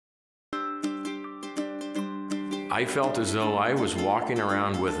I felt as though I was walking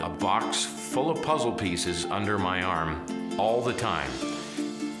around with a box full of puzzle pieces under my arm all the time.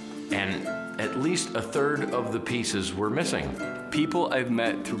 And at least a third of the pieces were missing. People I've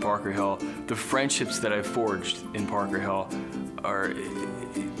met through Parker Hill, the friendships that I've forged in Parker Hill are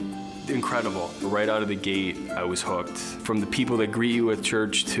incredible. Right out of the gate, I was hooked. From the people that greet you at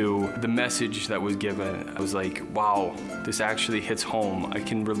church to the message that was given, I was like, wow, this actually hits home. I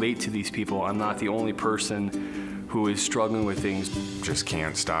can relate to these people. I'm not the only person who is struggling with things. Just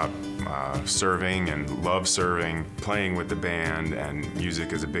can't stop serving and love serving, playing with the band, and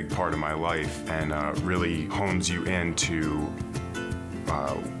music is a big part of my life, and really hones you into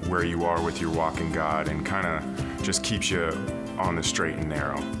where you are with your walk in God and kind of just keeps you on the straight and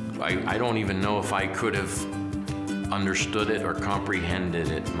narrow. I don't even know if I could have understood it or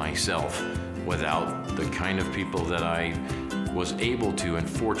comprehended it myself without the kind of people that I was able to and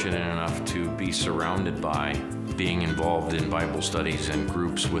fortunate enough to be surrounded by, being involved in Bible studies and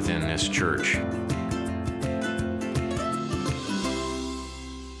groups within this church.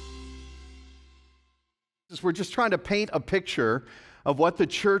 We're just trying to paint a picture of what the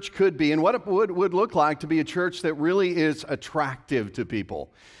church could be and what it would look like to be a church that really is attractive to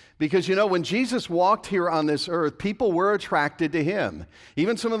people. Because, you know, when Jesus walked here on this earth, people were attracted to him.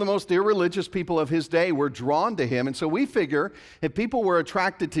 Even some of the most irreligious people of his day were drawn to him. And so we figure if people were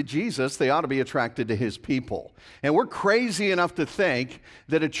attracted to Jesus, they ought to be attracted to his people. And we're crazy enough to think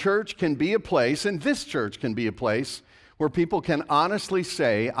that a church can be a place, and this church can be a place, where people can honestly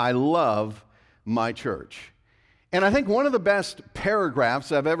say, I love my church. And I think one of the best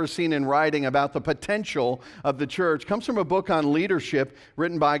paragraphs I've ever seen in writing about the potential of the church comes from a book on leadership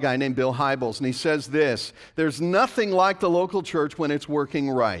written by a guy named Bill Hybels. And he says this: there's nothing like the local church when it's working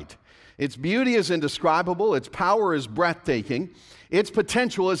right. Its beauty is indescribable, its power is breathtaking, its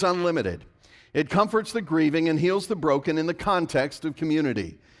potential is unlimited. It comforts the grieving and heals the broken in the context of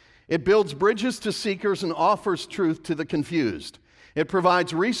community. It builds bridges to seekers and offers truth to the confused. It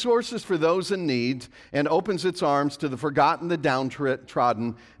provides resources for those in need and opens its arms to the forgotten, the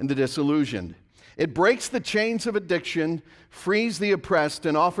downtrodden, and the disillusioned. It breaks the chains of addiction, frees the oppressed,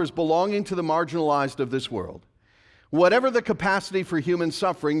 and offers belonging to the marginalized of this world. Whatever the capacity for human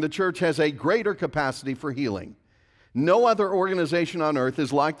suffering, the church has a greater capacity for healing. No other organization on earth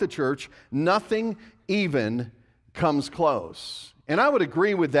is like the church. Nothing even comes close. And I would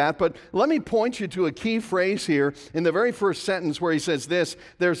agree with that, but let me point you to a key phrase here in the very first sentence where he says this: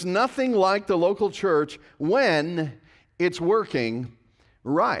 there's nothing like the local church when it's working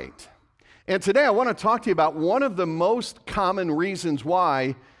right. And today I want to talk to you about one of the most common reasons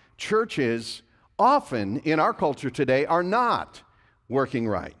why churches often in our culture today are not working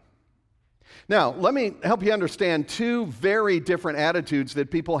right. Now, let me help you understand two very different attitudes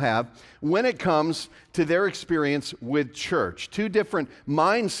that people have when it comes to their experience with church. Two different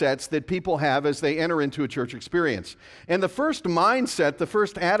mindsets that people have as they enter into a church experience. And the first mindset, the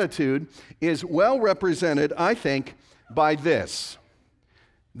first attitude, is well represented, I think, by this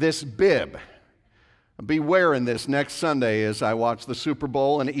bib. I'll be wearing this next Sunday as I watch the Super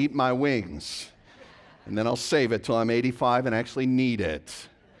Bowl and eat my wings. And then I'll save it till I'm 85 and actually need it.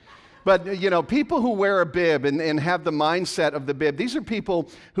 But, you know, people who wear a bib and have the mindset of the bib, these are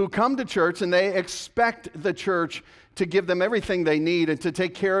people who come to church and they expect the church to give them everything they need and to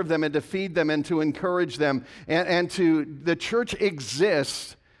take care of them and to feed them and to encourage them. And the church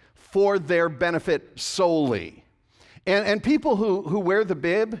exists for their benefit solely. And people who wear the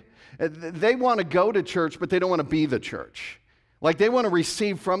bib, they want to go to church, but they don't want to be the church. Like they want to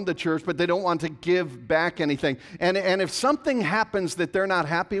receive from the church, but they don't want to give back anything. And if something happens that they're not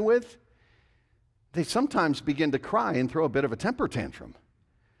happy with, they sometimes begin to cry and throw a bit of a temper tantrum.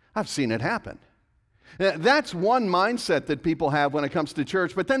 I've seen it happen. That's one mindset that people have when it comes to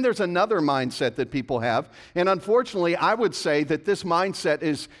church, but then there's another mindset that people have. And unfortunately, I would say that this mindset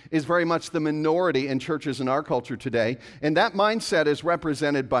is very much the minority in churches in our culture today. And that mindset is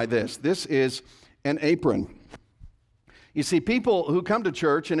represented by this. This is an apron. You see, people who come to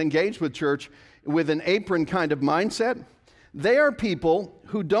church and engage with church with an apron kind of mindset, they are people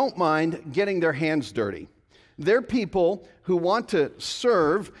who don't mind getting their hands dirty. They're people who want to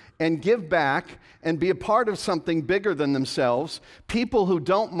serve and give back and be a part of something bigger than themselves. People who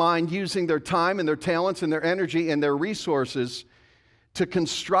don't mind using their time and their talents and their energy and their resources to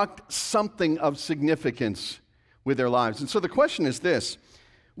construct something of significance with their lives. And so the question is this: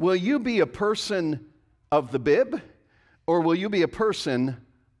 will you be a person of the bib? Or will you be a person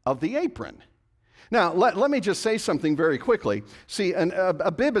of the apron? Now, let me just say something very quickly. See,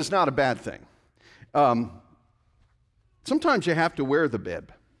 a bib is not a bad thing. Sometimes you have to wear the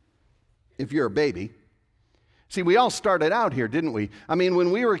bib if you're a baby. See, we all started out here, didn't we? I mean,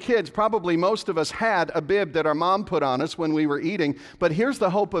 when we were kids, probably most of us had a bib that our mom put on us when we were eating. But here's the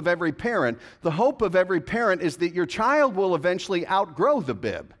hope of every parent. The hope of every parent is that your child will eventually outgrow the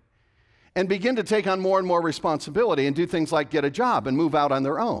bib and begin to take on more and more responsibility and do things like get a job and move out on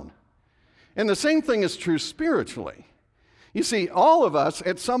their own. And the same thing is true spiritually. You see, all of us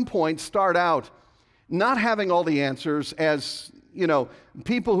at some point start out not having all the answers as,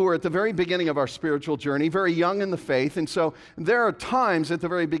 people who are at the very beginning of our spiritual journey, very young in the faith. And so there are times at the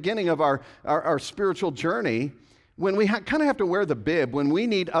very beginning of our spiritual journey when we kind of have to wear the bib, when we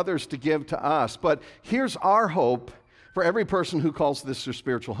need others to give to us. But here's our hope for every person who calls this their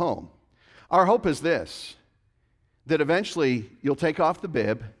spiritual home. Our hope is this, that eventually you'll take off the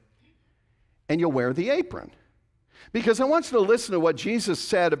bib and you'll wear the apron. Because I want you to listen to what Jesus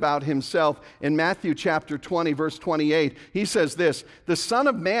said about himself in Matthew chapter 20, verse 28. He says this, "The Son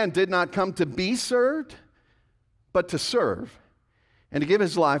of Man did not come to be served, but to serve, and to give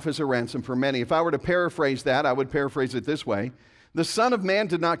his life as a ransom for many." If I were to paraphrase that, I would paraphrase it this way. The Son of Man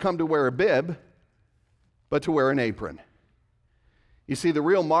did not come to wear a bib, but to wear an apron. You see, the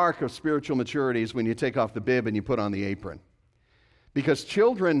real mark of spiritual maturity is when you take off the bib and you put on the apron. Because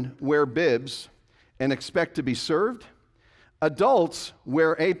children wear bibs and expect to be served. Adults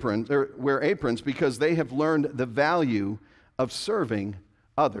wear aprons because they have learned the value of serving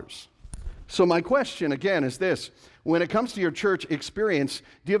others. So my question again is this: when it comes to your church experience,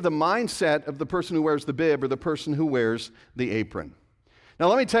 do you have the mindset of the person who wears the bib or the person who wears the apron? Now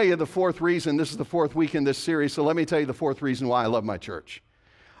let me tell you the fourth reason. This is the fourth week in this series, so let me tell you the fourth reason why I love my church.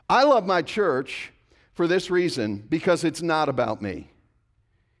 I love my church for this reason, because it's not about me.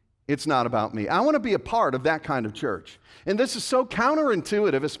 It's not about me. I want to be a part of that kind of church. And this is so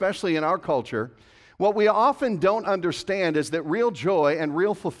counterintuitive, especially in our culture. What we often don't understand is that real joy and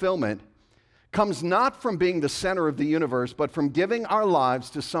real fulfillment comes not from being the center of the universe, but from giving our lives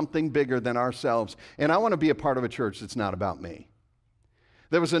to something bigger than ourselves. And I want to be a part of a church that's not about me.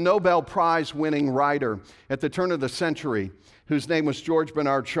 There was a Nobel Prize winning writer at the turn of the century whose name was George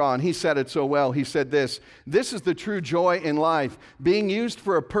Bernard Shaw, and he said it so well. He said this is the true joy in life, being used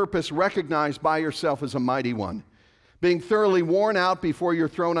for a purpose recognized by yourself as a mighty one, being thoroughly worn out before you're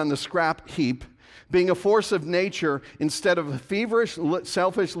thrown on the scrap heap, being a force of nature instead of a feverish,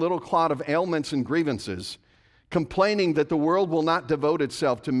 selfish little clod of ailments and grievances, complaining that the world will not devote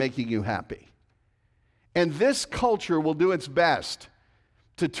itself to making you happy. And this culture will do its best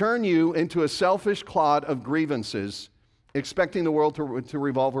to turn you into a selfish clod of grievances, expecting the world to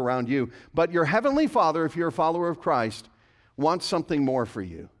revolve around you. But your heavenly Father, if you're a follower of Christ, wants something more for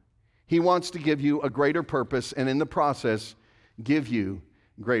you. He wants to give you a greater purpose, and in the process, give you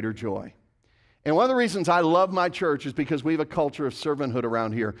greater joy. And one of the reasons I love my church is because we have a culture of servanthood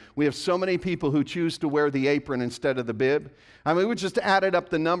around here. We have so many people who choose to wear the apron instead of the bib. I mean, we just added up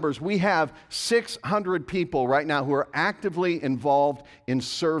the numbers. We have 600 people right now who are actively involved in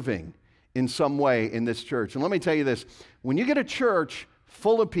serving in some way in this church. And let me tell you this, when you get a church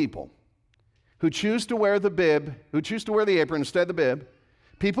full of people who choose to wear the bib, who choose to wear the apron instead of the bib,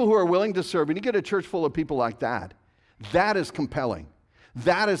 people who are willing to serve, and you get a church full of people like that, that is compelling.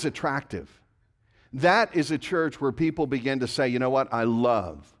 That is attractive. That is a church where people begin to say, you know what, I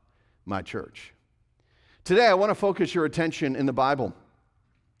love my church. Today, I want to focus your attention in the Bible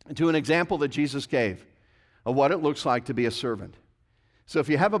to an example that Jesus gave of what it looks like to be a servant. So if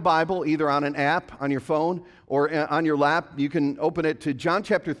you have a Bible, either on an app, on your phone, or on your lap, you can open it to John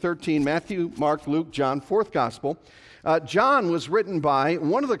chapter 13, Matthew, Mark, Luke, John, fourth gospel. John was written by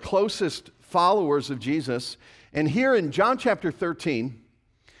one of the closest followers of Jesus. And here in John chapter 13,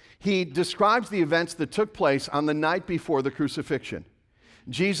 he describes the events that took place on the night before the crucifixion.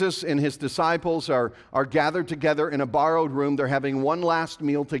 Jesus and his disciples are gathered together in a borrowed room. They're having one last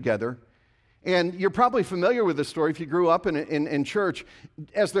meal together. And you're probably familiar with this story if you grew up in church.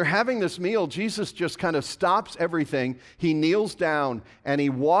 As they're having this meal, Jesus just kind of stops everything. He kneels down and he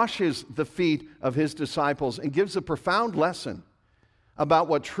washes the feet of his disciples and gives a profound lesson about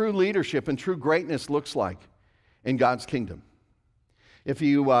what true leadership and true greatness looks like in God's kingdom. If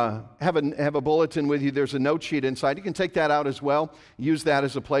you have a bulletin with you, there's a note sheet inside. You can take that out as well. Use that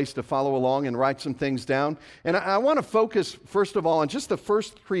as a place to follow along and write some things down. And I want to focus, first of all, on just the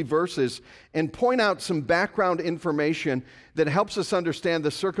first 3 verses and point out some background information that helps us understand the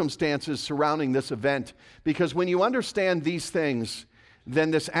circumstances surrounding this event. Because when you understand these things,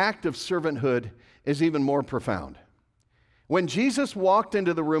 then this act of servanthood is even more profound. When Jesus walked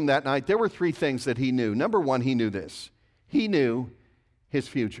into the room that night, there were 3 things that he knew. Number one, he knew this. He knew his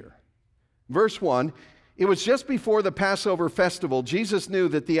future. Verse 1, It was just before the Passover festival. Jesus knew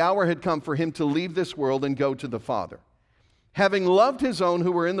that the hour had come for him to leave this world and go to the Father. Having loved his own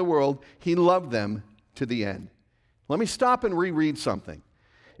who were in the world, he loved them to the end. Let me stop and reread something.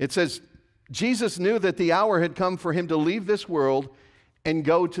 It says, Jesus knew that the hour had come for him to leave this world and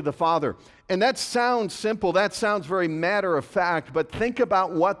go to the Father. And that sounds simple, that sounds very matter of fact, but think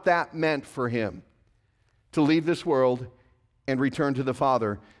about what that meant for him. To leave this world and return to the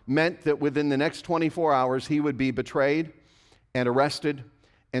Father meant that within the next 24 hours he would be betrayed and arrested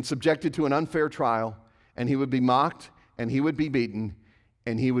and subjected to an unfair trial, and he would be mocked, and he would be beaten,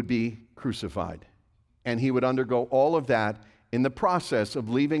 and he would be crucified. And he would undergo all of that in the process of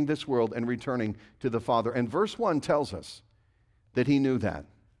leaving this world and returning to the Father. And verse 1 tells us that he knew that.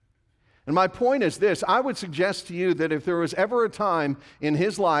 And my point is this: I would suggest to you that if there was ever a time in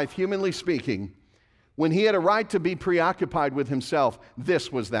his life, humanly speaking, when he had a right to be preoccupied with himself,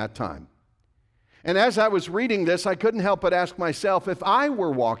 this was that time. And as I was reading this, I couldn't help but ask myself, if I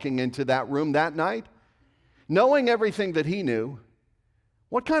were walking into that room that night, knowing everything that he knew,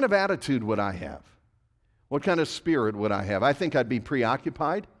 what kind of attitude would I have? What kind of spirit would I have? I think I'd be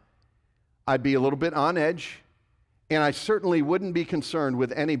preoccupied. I'd be a little bit on edge. And I certainly wouldn't be concerned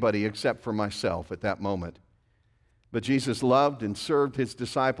with anybody except for myself at that moment. But Jesus loved and served his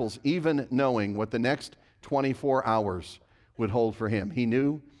disciples, even knowing what the next 24 hours would hold for him. He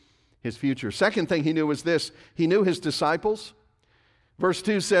knew his future. Second thing he knew was this: he knew his disciples. Verse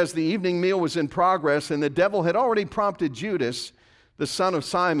 2 says, the evening meal was in progress, and the devil had already prompted Judas, the son of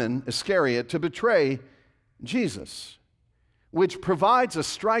Simon Iscariot, to betray Jesus, which provides a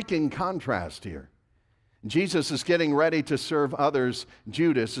striking contrast here. Jesus is getting ready to serve others.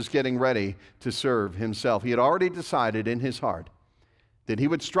 Judas is getting ready to serve himself. He had already decided in his heart that he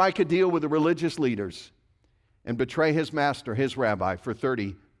would strike a deal with the religious leaders and betray his master, his rabbi, for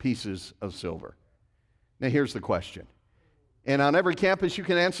 30 pieces of silver. Now here's the question. And on every campus you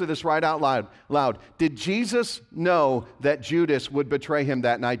can answer this right out loud. Did Jesus know that Judas would betray him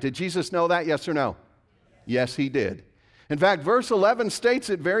that night? Did Jesus know that, yes or no? Yes, he did. In fact, verse 11 states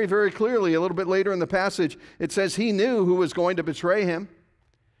it very, very clearly. A little bit later in the passage, it says he knew who was going to betray him.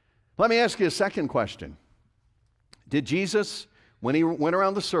 Let me ask you a second question. Did Jesus, when he went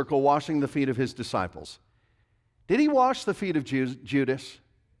around the circle washing the feet of his disciples, did he wash the feet of Judas?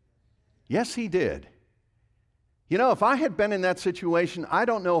 Yes, he did. You know, if I had been in that situation, I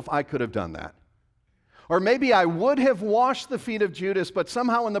don't know if I could have done that. Or maybe I would have washed the feet of Judas, but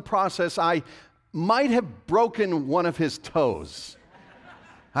somehow in the process I might have broken one of his toes.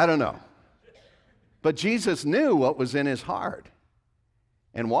 I don't know. But Jesus knew what was in his heart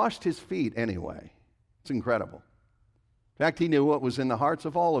and washed his feet anyway. It's incredible. In fact, he knew what was in the hearts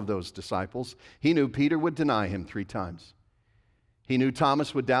of all of those disciples. He knew Peter would deny him 3 times. He knew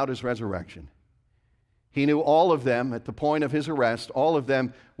Thomas would doubt his resurrection. He knew all of them at the point of his arrest, all of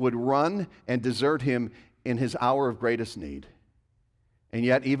them would run and desert him in his hour of greatest need. And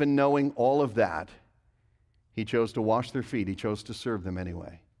yet, even knowing all of that, he chose to wash their feet. He chose to serve them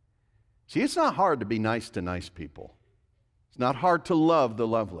anyway. See, it's not hard to be nice to nice people. It's not hard to love the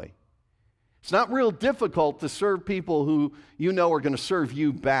lovely. It's not real difficult to serve people who you know are going to serve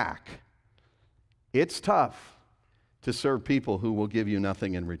you back. It's tough to serve people who will give you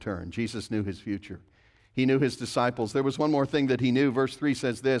nothing in return. Jesus knew his future. He knew his disciples. There was one more thing that he knew. Verse 3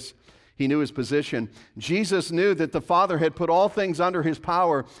 says this. He knew his position. Jesus knew that the Father had put all things under his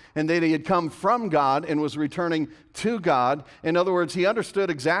power and that he had come from God and was returning to God. In other words, he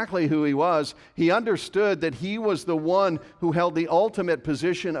understood exactly who he was. He understood that he was the one who held the ultimate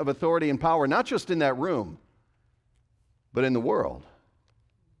position of authority and power, not just in that room, but in the world.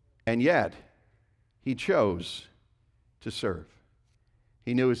 And yet, he chose to serve.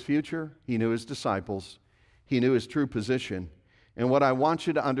 He knew his future. He knew his disciples. He knew his true position. And what I want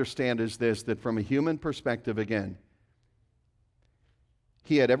you to understand is this, that from a human perspective, again,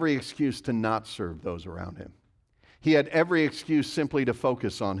 he had every excuse to not serve those around him. He had every excuse simply to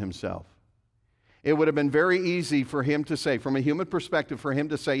focus on himself. It would have been very easy for him to say, from a human perspective, for him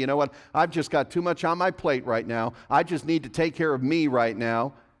to say, you know what, I've just got too much on my plate right now. I just need to take care of me right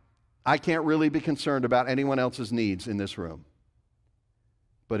now. I can't really be concerned about anyone else's needs in this room.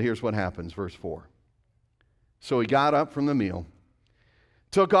 But here's what happens, verse 4. So he got up from the meal,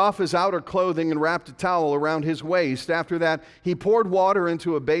 took off his outer clothing and wrapped a towel around his waist. After that, he poured water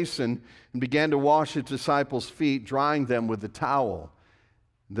into a basin and began to wash his disciples' feet, drying them with the towel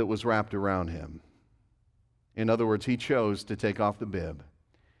that was wrapped around him. In other words, he chose to take off the bib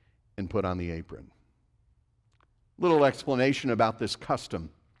and put on the apron. Little explanation about this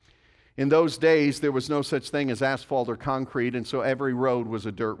custom. In those days, there was no such thing as asphalt or concrete, and so every road was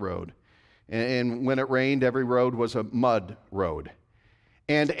a dirt road. And when it rained, every road was a mud road.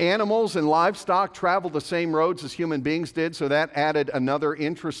 And animals and livestock traveled the same roads as human beings did, so that added another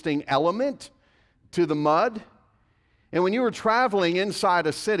interesting element to the mud. And when you were traveling inside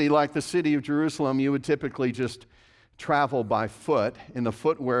a city like the city of Jerusalem, you would typically just travel by foot, and the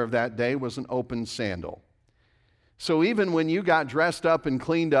footwear of that day was an open sandal. So even when you got dressed up and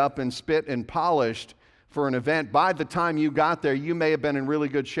cleaned up and spit and polished for an event, by the time you got there, you may have been in really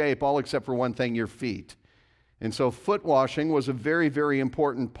good shape, all except for one thing, your feet. And so foot washing was a very, very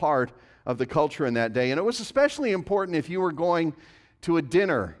important part of the culture in that day. And it was especially important if you were going to a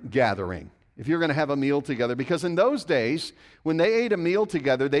dinner gathering, if you're going to have a meal together. Because in those days, when they ate a meal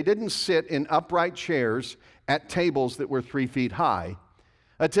together, they didn't sit in upright chairs at tables that were 3 feet high.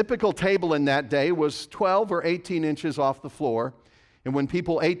 A typical table in that day was 12 or 18 inches off the floor. And when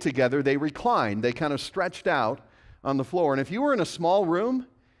people ate together, they reclined. They kind of stretched out on the floor. And if you were in a small room,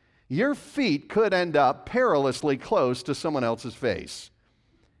 your feet could end up perilously close to someone else's face.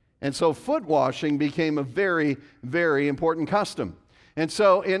 And so foot washing became a very, very important custom. And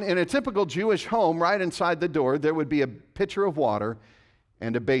so in a typical Jewish home, right inside the door, there would be a pitcher of water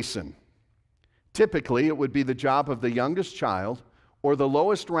and a basin. Typically, it would be the job of the youngest child or the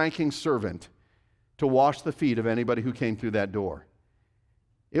lowest ranking servant to wash the feet of anybody who came through that door.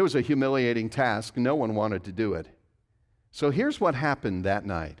 It was a humiliating task. No one wanted to do it. So here's what happened that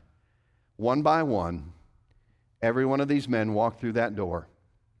night. One by one, every one of these men walked through that door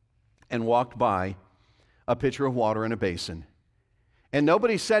and walked by a pitcher of water and a basin. And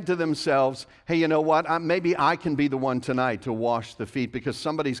nobody said to themselves, hey, you know what, maybe I can be the one tonight to wash the feet because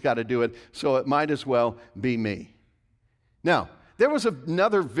somebody's got to do it, so it might as well be me. Now, there was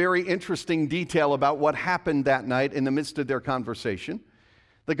another very interesting detail about what happened that night in the midst of their conversation.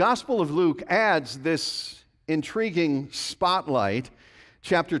 The Gospel of Luke adds this intriguing spotlight.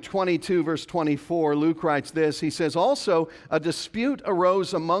 Chapter 22, verse 24, Luke writes this. He says, also, a dispute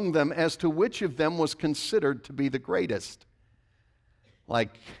arose among them as to which of them was considered to be the greatest.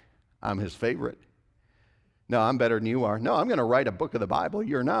 Like, I'm his favorite. No, I'm better than you are. No, I'm going to write a book of the Bible.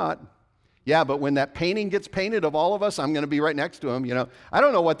 You're not. Yeah, but when that painting gets painted of all of us, I'm going to be right next to him. You know, I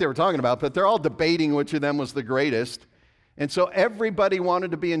don't know what they were talking about, but they're all debating which of them was the greatest. And so everybody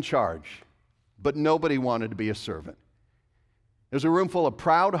wanted to be in charge, but nobody wanted to be a servant. There's a room full of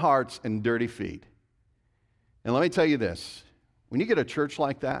proud hearts and dirty feet. And let me tell you this, when you get a church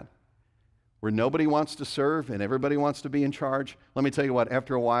like that, where nobody wants to serve and everybody wants to be in charge, let me tell you what,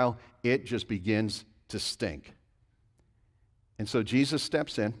 after a while, it just begins to stink. And so Jesus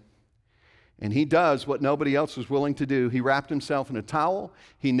steps in, and he does what nobody else was willing to do. He wrapped himself in a towel,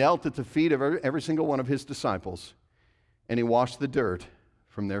 he knelt at the feet of every single one of his disciples, and he washed the dirt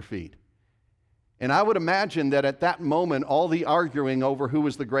from their feet. And I would imagine that at that moment, all the arguing over who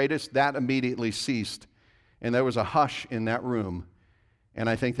was the greatest, that immediately ceased. And there was a hush in that room. And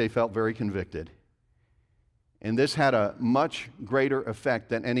I think they felt very convicted. And this had a much greater effect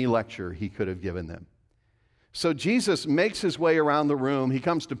than any lecture he could have given them. So Jesus makes his way around the room. He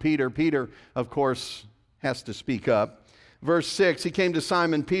comes to Peter. Peter, of course, has to speak up. Verse 6, he came to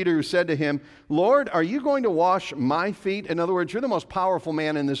Simon Peter, who said to him, Lord, are you going to wash my feet? In other words, you're the most powerful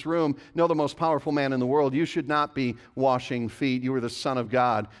man in this room. No, the most powerful man in the world. You should not be washing feet. You are the Son of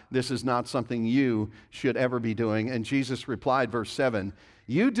God. This is not something you should ever be doing. And Jesus replied, verse 7,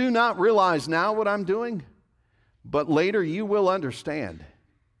 you do not realize now what I'm doing, but later you will understand.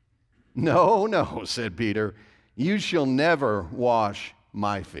 No, no, said Peter, you shall never wash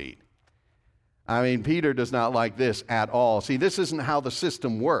my feet. I mean, Peter does not like this at all. See, this isn't how the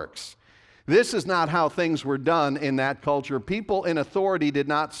system works. This is not how things were done in that culture. People in authority did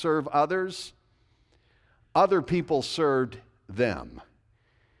not serve others. Other people served them.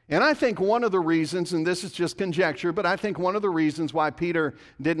 And I think one of the reasons, and this is just conjecture, but I think one of the reasons why Peter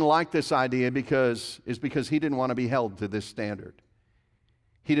didn't like this idea is because he didn't want to be held to this standard.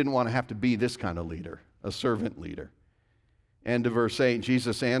 He didn't want to have to be this kind of leader, a servant leader. And to verse 8,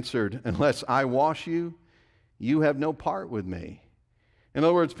 Jesus answered, unless I wash you, you have no part with me. In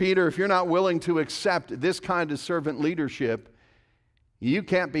other words, Peter, if you're not willing to accept this kind of servant leadership, you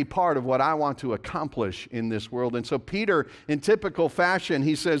can't be part of what I want to accomplish in this world. And so Peter, in typical fashion,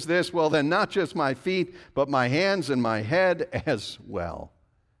 he says this, well then, not just my feet, but my hands and my head as well.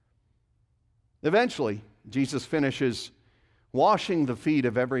 Eventually, Jesus finishes washing the feet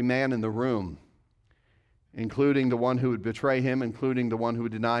of every man in the room, including the one who would betray him, including the one who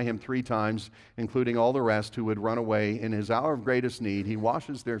would deny him 3 times, including all the rest who would run away. In his hour of greatest need, he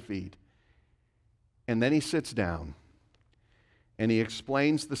washes their feet. And then he sits down, and he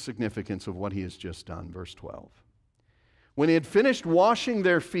explains the significance of what he has just done. Verse 12. When he had finished washing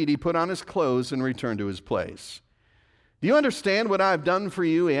their feet, he put on his clothes and returned to his place. Do you understand what I have done for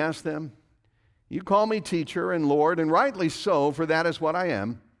you? He asked them. You call me teacher and Lord, and rightly so, for that is what I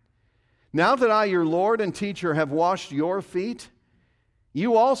am. Now that I, your Lord and teacher, have washed your feet,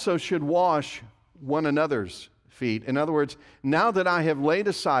 you also should wash one another's feet. In other words, now that I have laid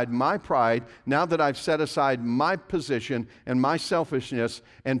aside my pride, now that I've set aside my position and my selfishness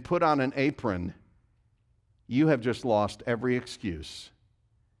and put on an apron, you have just lost every excuse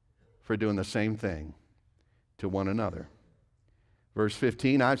for doing the same thing to one another. Verse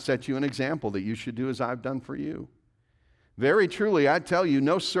 15, I've set you an example that you should do as I've done for you. Very truly, I tell you,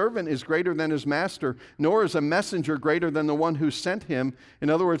 no servant is greater than his master, nor is a messenger greater than the one who sent him. In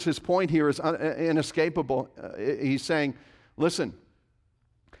other words, his point here is inescapable. He's saying, listen,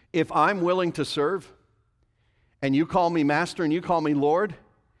 if I'm willing to serve, and you call me master and you call me Lord,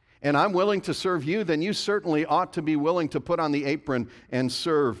 and I'm willing to serve you, then you certainly ought to be willing to put on the apron and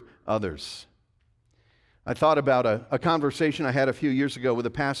serve others. I thought about a conversation I had a few years ago with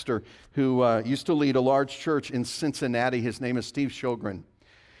a pastor who used to lead a large church in Cincinnati. His name is Steve Sjogren.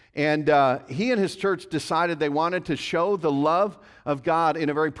 And he and his church decided they wanted to show the love of God in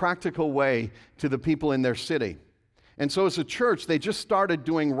a very practical way to the people in their city. And so as a church, they just started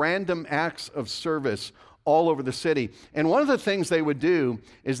doing random acts of service all over the city. And one of the things they would do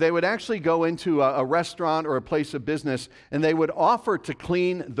is they would actually go into a restaurant or a place of business, and they would offer to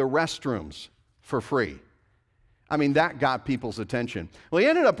clean the restrooms for free. I mean, that got people's attention. Well, he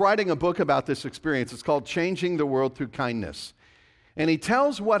ended up writing a book about this experience. It's called Changing the World Through Kindness. And he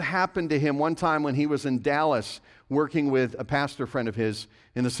tells what happened to him one time when he was in Dallas working with a pastor friend of his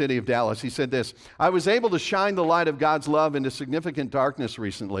in the city of Dallas. He said this, I was able to shine the light of God's love into significant darkness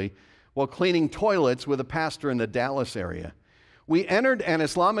recently while cleaning toilets with a pastor in the Dallas area. We entered an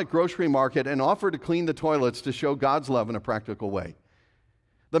Islamic grocery market and offered to clean the toilets to show God's love in a practical way.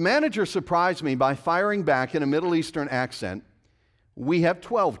 The manager surprised me by firing back in a Middle Eastern accent, we have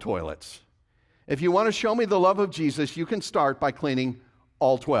 12 toilets. If you want to show me the love of Jesus, you can start by cleaning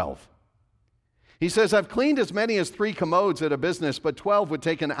all 12. He says, I've cleaned as many as 3 commodes at a business, but 12 would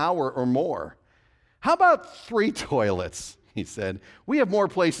take an hour or more. How about 3 toilets? He said, we have more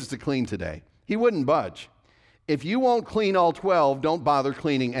places to clean today. He wouldn't budge. If you won't clean all 12, don't bother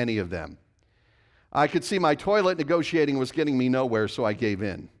cleaning any of them. I could see my toilet negotiating was getting me nowhere, so I gave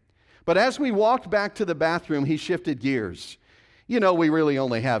in. But as we walked back to the bathroom, he shifted gears. You know, we really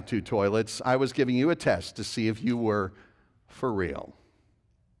only have 2 toilets. I was giving you a test to see if you were for real.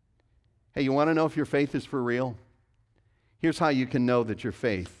 Hey, you want to know if your faith is for real? Here's how you can know that your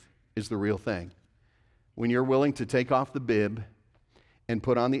faith is the real thing. When you're willing to take off the bib and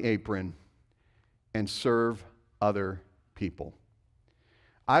put on the apron and serve other people.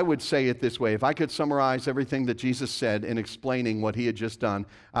 I would say it this way. If I could summarize everything that Jesus said in explaining what he had just done,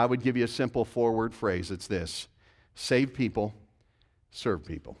 I would give you a simple 4-word phrase. It's this: save people, serve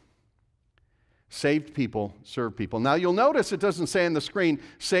people. Saved people, serve people. Now you'll notice it doesn't say on the screen,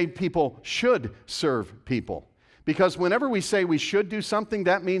 saved people should serve people. Because whenever we say we should do something,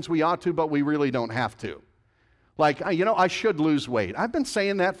 that means we ought to, but we really don't have to. Like, you know, I should lose weight. I've been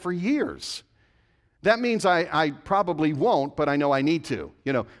saying that for years. That means I probably won't, but I know I need to.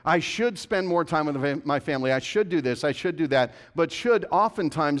 You know, I should spend more time with my family. I should do this. I should do that. But should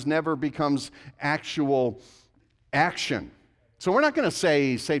oftentimes never becomes actual action. So we're not going to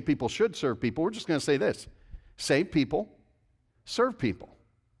say save people should serve people. We're just going to say this: save people, serve people.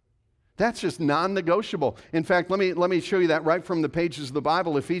 That's just non-negotiable. In fact, let me show you that right from the pages of the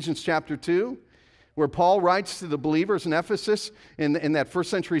Bible. Ephesians chapter 2. Where Paul writes to the believers in Ephesus, in that first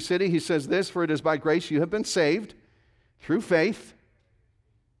century city, he says this, for it is by grace you have been saved through faith.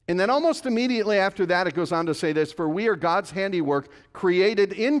 And then almost immediately after that, it goes on to say this, for we are God's handiwork,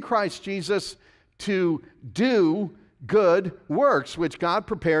 created in Christ Jesus to do good works, which God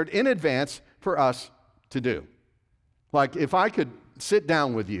prepared in advance for us to do. Like if I could sit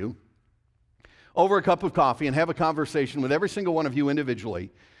down with you over a cup of coffee and have a conversation with every single one of you individually,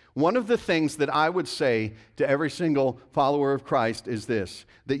 one of the things that I would say to every single follower of Christ is this: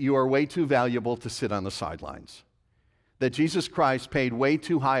 that you are way too valuable to sit on the sidelines. That Jesus Christ paid way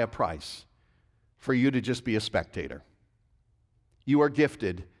too high a price for you to just be a spectator. You are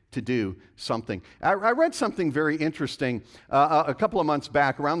gifted to do something. I read something very interesting a couple of months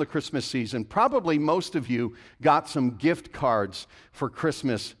back around the Christmas season. Probably most of you got some gift cards for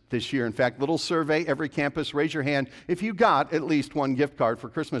Christmas this year. In fact, little survey, every campus, raise your hand if you got at least one gift card for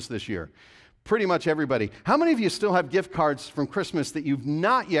Christmas this year. Pretty much everybody. How many of you still have gift cards from Christmas that you've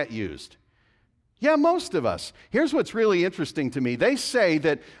not yet used? Yeah, most of us. Here's what's really interesting to me. They say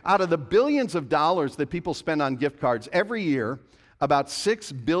that out of the billions of dollars that people spend on gift cards every year, about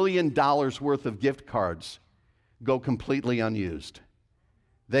 $6 billion worth of gift cards go completely unused.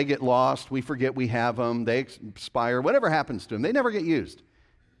 They get lost, we forget we have them, they expire, whatever happens to them, they never get used.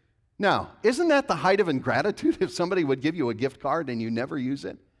 Now, isn't that the height of ingratitude if somebody would give you a gift card and you never use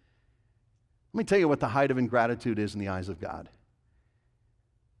it? Let me tell you what the height of ingratitude is in the eyes of God.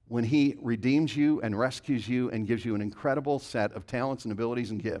 When He redeems you and rescues you and gives you an incredible set of talents and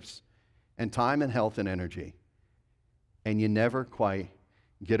abilities and gifts and time and health and energy, and you never quite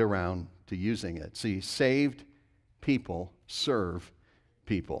get around to using it. See, saved people serve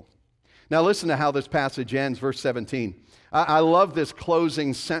people. Now listen to how this passage ends, verse 17. I love this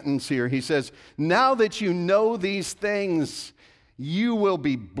closing sentence here. He says, now that you know these things, you will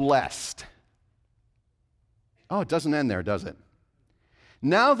be blessed. Oh, it doesn't end there, does it?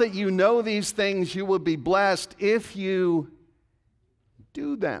 Now that you know these things, you will be blessed if you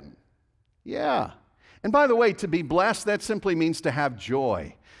do them. Yeah. And by the way, to be blessed, that simply means to have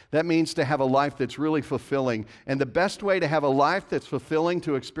joy. That means to have a life that's really fulfilling. And the best way to have a life that's fulfilling,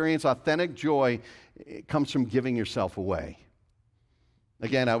 to experience authentic joy, it comes from giving yourself away.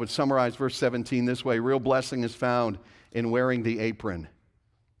 Again, I would summarize verse 17 this way. Real blessing is found in wearing the apron,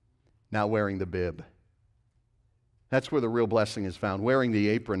 not wearing the bib. That's where the real blessing is found, wearing the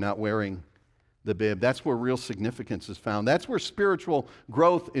apron, not wearing the bib. That's where real significance is found. That's where spiritual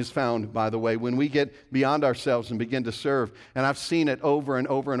growth is found, by the way, when we get beyond ourselves and begin to serve. And I've seen it over and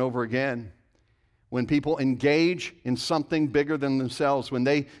over and over again. When people engage in something bigger than themselves, when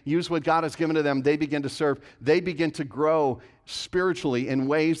they use what God has given to them, they begin to serve. They begin to grow spiritually in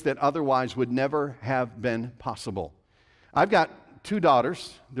ways that otherwise would never have been possible. I've got 2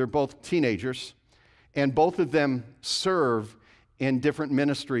 daughters. They're both teenagers. And both of them serve in different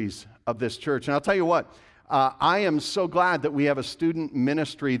ministries of this church. And I'll tell you what, I am so glad that we have a student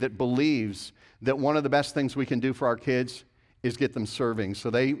ministry that believes that one of the best things we can do for our kids is get them serving. So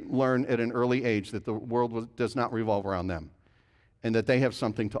they learn at an early age that the world does not revolve around them and that they have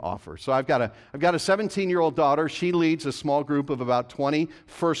something to offer. So I've got a 17-year-old daughter. She leads a small group of about 20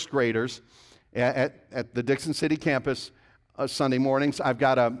 first graders at the Dixon City campus Sunday mornings. I've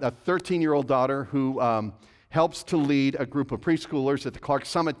got a 13-year-old daughter who helps to lead a group of preschoolers at the Clark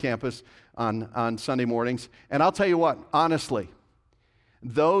Summit campus on Sunday mornings. And I'll tell you what, honestly,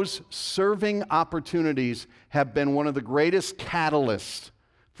 those serving opportunities have been one of the greatest catalysts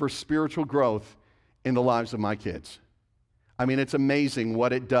for spiritual growth in the lives of my kids. I mean, it's amazing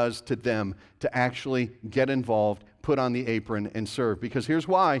what it does to them to actually get involved, put on the apron, and serve. Because here's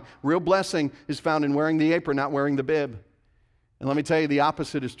why. Real blessing is found in wearing the apron, not wearing the bib. And let me tell you, the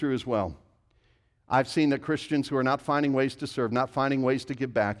opposite is true as well. I've seen that Christians who are not finding ways to serve, not finding ways to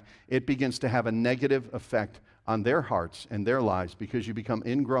give back, it begins to have a negative effect on their hearts and their lives because you become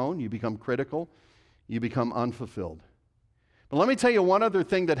ingrown, you become critical, you become unfulfilled. But let me tell you one other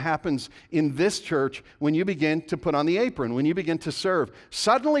thing that happens in this church when you begin to put on the apron, when you begin to serve.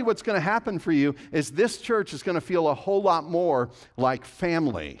 Suddenly what's going to happen for you is this church is going to feel a whole lot more like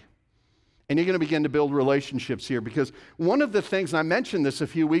family. And you're going to begin to build relationships here because one of the things, and I mentioned this a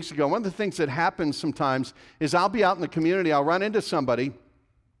few weeks ago, one of the things that happens sometimes is I'll be out in the community, I'll run into somebody,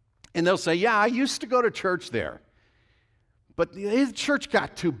 and they'll say, yeah, I used to go to church there, but the church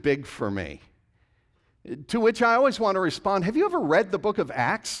got too big for me. To which I always want to respond, have you ever read the book of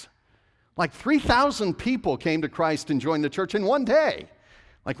Acts? Like 3,000 people came to Christ and joined the church in one day.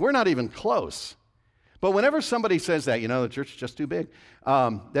 Like we're not even close. But whenever somebody says that, the church is just too big,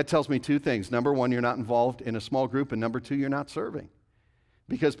 that tells me 2 things. Number 1, you're not involved in a small group, and number 2, you're not serving.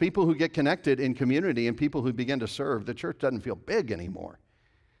 Because people who get connected in community and people who begin to serve, the church doesn't feel big anymore.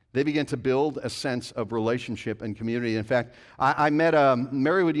 They begin to build a sense of relationship and community. In fact, I met a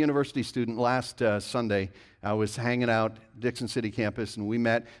Marywood University student last Sunday. I was hanging out Dixon City campus, and we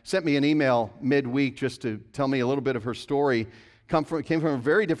met. Sent me an email midweek just to tell me a little bit of her story. Came from a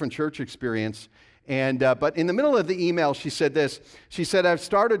very different church experience. But in the middle of the email, she said this. She said, I've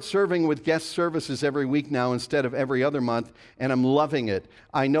started serving with guest services every week now instead of every other month, and I'm loving it.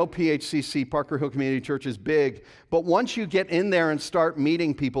 I know PHCC, Parker Hill Community Church, is big, but once you get in there and start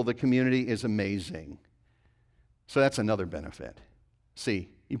meeting people, the community is amazing. So that's another benefit. See,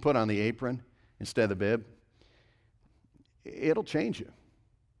 you put on the apron instead of the bib, it'll change you.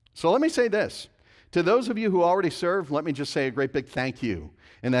 So let me say this. To those of you who already serve, let me just say a great big thank you.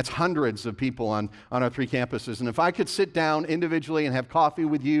 And that's hundreds of people on our 3 campuses. And if I could sit down individually and have coffee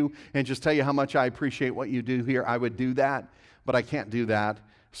with you and just tell you how much I appreciate what you do here, I would do that. But I can't do that.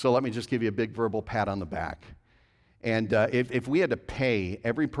 So let me just give you a big verbal pat on the back. And if we had to pay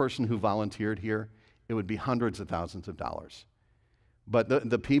every person who volunteered here, it would be hundreds of thousands of dollars. But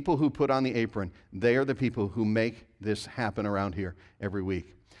the people who put on the apron, they are the people who make this happen around here every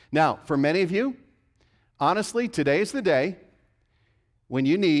week. Now, for many of you, honestly, today's the day when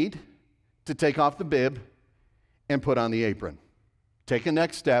you need to take off the bib and put on the apron. Take a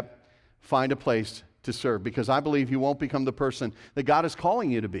next step, find a place to serve, because I believe you won't become the person that God is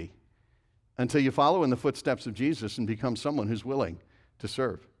calling you to be until you follow in the footsteps of Jesus and become someone who's willing to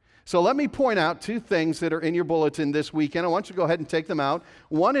serve. So let me point out two things that are in your bulletin this weekend. I want you to go ahead and take them out.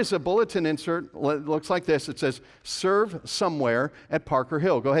 One is a bulletin insert. It looks like this. It says, Serve Somewhere at Parker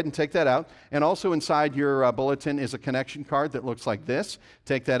Hill. Go ahead and take that out. And also inside your bulletin is a connection card that looks like this.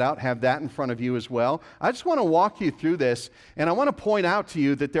 Take that out. Have that in front of you as well. I just want to walk you through this, and I want to point out to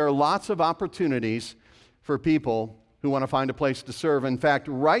you that there are lots of opportunities for people who want to find a place to serve. In fact,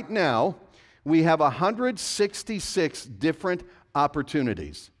 right now, we have 166 different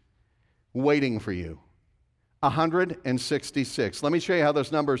opportunities waiting for you. 166. Let me show you how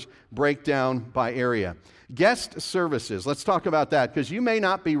those numbers break down by area. Guest services. Let's talk about that, because you may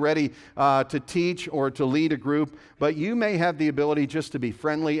not be ready to teach or to lead a group, but you may have the ability just to be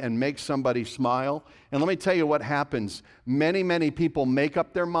friendly and make somebody smile. And let me tell you what happens. Many, many people make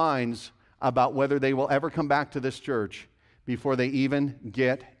up their minds about whether they will ever come back to this church before they even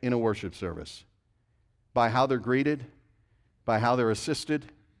get in a worship service. By how they're greeted, by how they're assisted,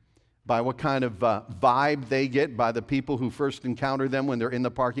 by what kind of vibe they get by the people who first encounter them when they're in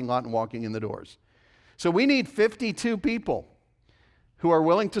the parking lot and walking in the doors. So we need 52 people who are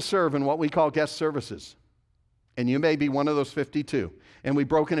willing to serve in what we call guest services. And you may be one of those 52. And we've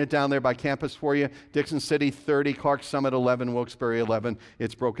broken it down there by campus for you. Dixon City 30, Clark Summit 11, Wilkes-Barre 11.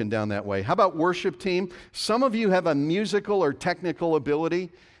 It's broken down that way. How about worship team? Some of you have a musical or technical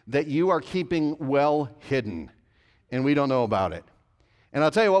ability that you are keeping well hidden, and we don't know about it. And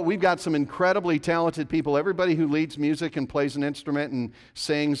I'll tell you what, we've got some incredibly talented people. Everybody who leads music and plays an instrument and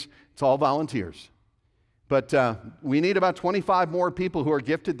sings, it's all volunteers. But we need about 25 more people who are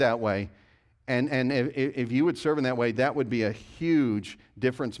gifted that way. And if you would serve in that way, that would be a huge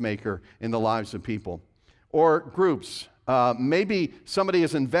difference maker in the lives of people. Or groups. Maybe somebody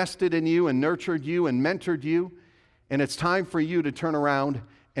has invested in you and nurtured you and mentored you, and it's time for you to turn around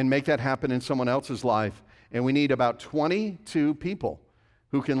and make that happen in someone else's life. And we need about 22 people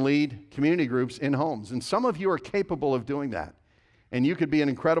who can lead community groups in homes. And some of you are capable of doing that. And you could be an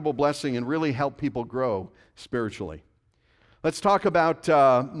incredible blessing and really help people grow spiritually. Let's talk about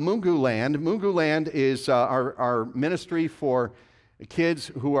Mungu Land. Mungu Land is our ministry for kids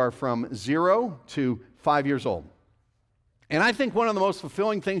who are from 0 to 5 years old. And I think one of the most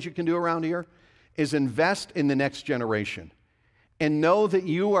fulfilling things you can do around here is invest in the next generation and know that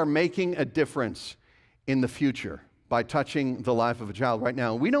you are making a difference in the future by touching the life of a child right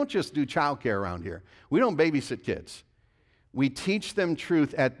now. We don't just do childcare around here. We don't babysit kids. We teach them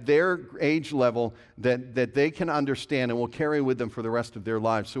truth at their age level that they can understand and will carry with them for the rest of their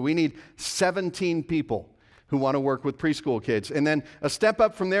lives. So we need 17 people who want to work with preschool kids. And then a step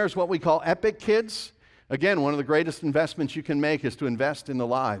up from there is what we call Epic Kids. Again, one of the greatest investments you can make is to invest in the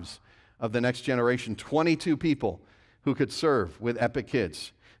lives of the next generation. 22 people who could serve with Epic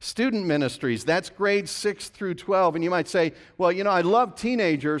Kids. Student ministries, that's grades 6 through 12. And you might say, well, you know, I love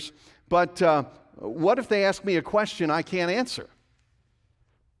teenagers, but what if they ask me a question I can't answer?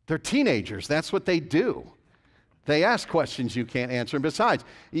 They're teenagers. That's what they do. They ask questions you can't answer. And besides,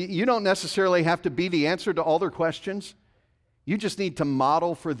 you don't necessarily have to be the answer to all their questions. You just need to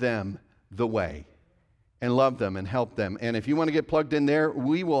model for them the way and love them and help them. And if you want to get plugged in there,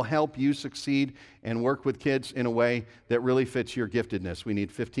 we will help you succeed and work with kids in a way that really fits your giftedness. We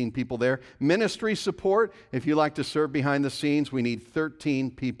need 15 people there. Ministry support, if you like to serve behind the scenes, we need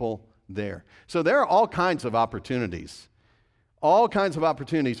 13 people there. So there are all kinds of opportunities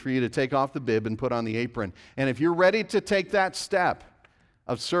for you to take off the bib and put on the apron. And if you're ready to take that step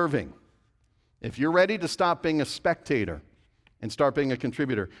of serving, if you're ready to stop being a spectator and start being a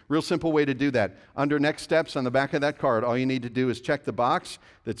contributor, real simple way to do that. Under next steps on the back of that card, all you need to do is check the box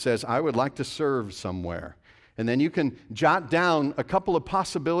that says, I would like to serve somewhere. And then you can jot down a couple of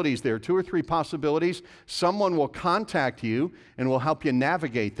possibilities there, 2 or 3 possibilities. Someone will contact you and will help you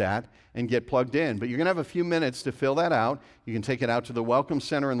navigate that and get plugged in. But you're going to have a few minutes to fill that out. You can take it out to the Welcome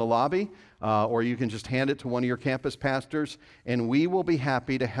Center in the lobby, or you can just hand it to one of your campus pastors, and we will be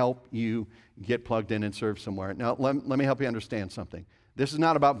happy to help you get plugged in and serve somewhere. Now, let me help you understand something. This is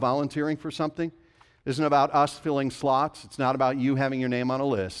not about volunteering for something. This isn't about us filling slots. It's not about you having your name on a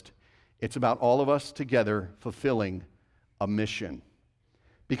list. It's about all of us together fulfilling a mission.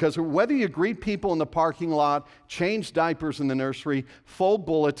 Because whether you greet people in the parking lot, change diapers in the nursery, fold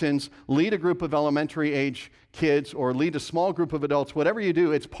bulletins, lead a group of elementary age kids, or lead a small group of adults, whatever you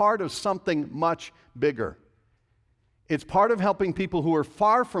do, it's part of something much bigger. It's part of helping people who are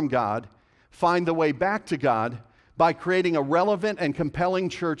far from God find the way back to God by creating a relevant and compelling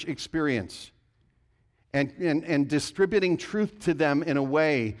church experience and distributing truth to them in a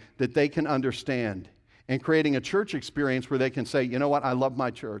way that they can understand, and creating a church experience where they can say, you know what, I love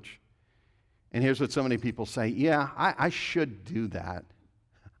my church. And here's what so many people say, yeah, I should do that.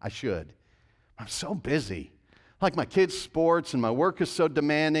 I should. I'm so busy. Like my kids' sports and my work is so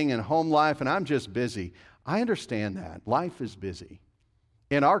demanding and home life, and I'm just busy. I understand that. Life is busy.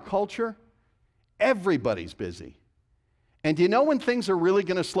 In our culture, everybody's busy. And do you know when things are really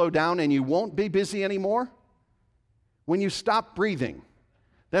going to slow down and you won't be busy anymore? When you stop breathing.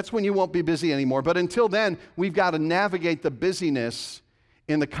 That's when you won't be busy anymore. But until then, we've got to navigate the busyness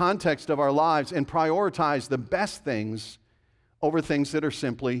in the context of our lives and prioritize the best things over things that are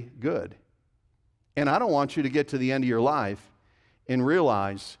simply good. And I don't want you to get to the end of your life and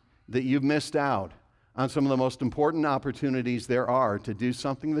realize that you've missed out on some of the most important opportunities there are to do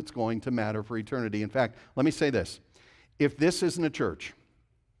something that's going to matter for eternity. In fact, let me say this. If this isn't a church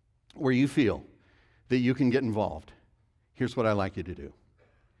where you feel that you can get involved, here's what I'd like you to do.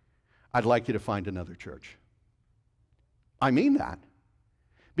 I'd like you to find another church. I mean that.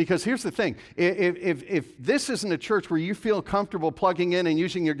 Because here's the thing. If this isn't a church where you feel comfortable plugging in and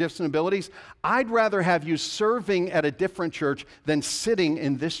using your gifts and abilities, I'd rather have you serving at a different church than sitting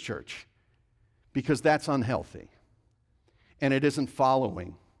in this church. Because that's unhealthy. And it isn't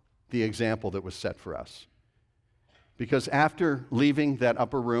following the example that was set for us. Because after leaving that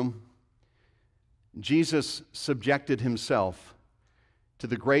upper room, Jesus subjected himself to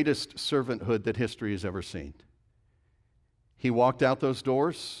the greatest servanthood that history has ever seen. He walked out those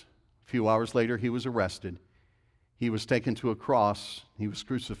doors. A few hours later, he was arrested. He was taken to a cross. He was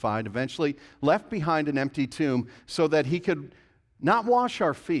crucified, eventually left behind an empty tomb so that he could not wash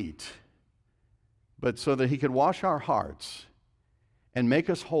our feet, but so that he could wash our hearts and make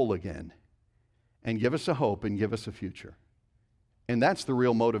us whole again and give us a hope and give us a future. And that's the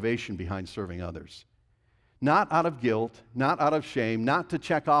real motivation behind serving others. Not out of guilt, not out of shame, not to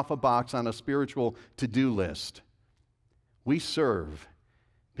check off a box on a spiritual to-do list. We serve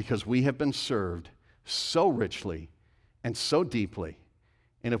because we have been served so richly and so deeply.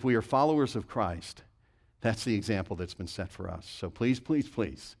 And if we are followers of Christ, that's the example that's been set for us. So please, please,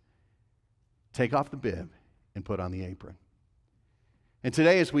 please, take off the bib and put on the apron. And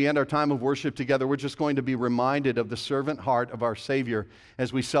today, as we end our time of worship together, we're just going to be reminded of the servant heart of our Savior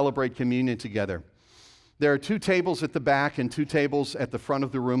as we celebrate communion together. There are 2 tables at the back and 2 tables at the front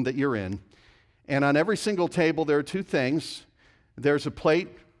of the room that you're in. And on every single table, there are 2 things. There's a plate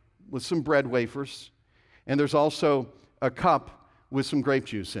with some bread wafers, and there's also a cup with some grape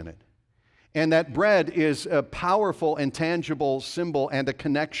juice in it. And that bread is a powerful and tangible symbol and a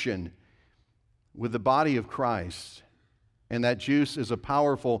connection with the body of Christ. And that juice is a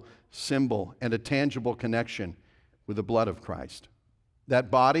powerful symbol and a tangible connection with the blood of Christ. That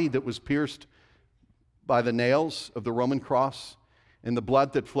body that was pierced by the nails of the Roman cross and the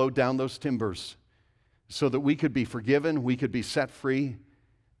blood that flowed down those timbers so that we could be forgiven, we could be set free,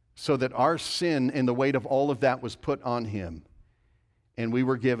 so that our sin and the weight of all of that was put on him. And we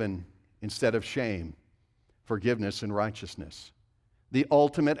were given, instead of shame, forgiveness and righteousness. The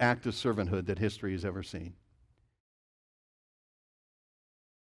ultimate act of servanthood that history has ever seen.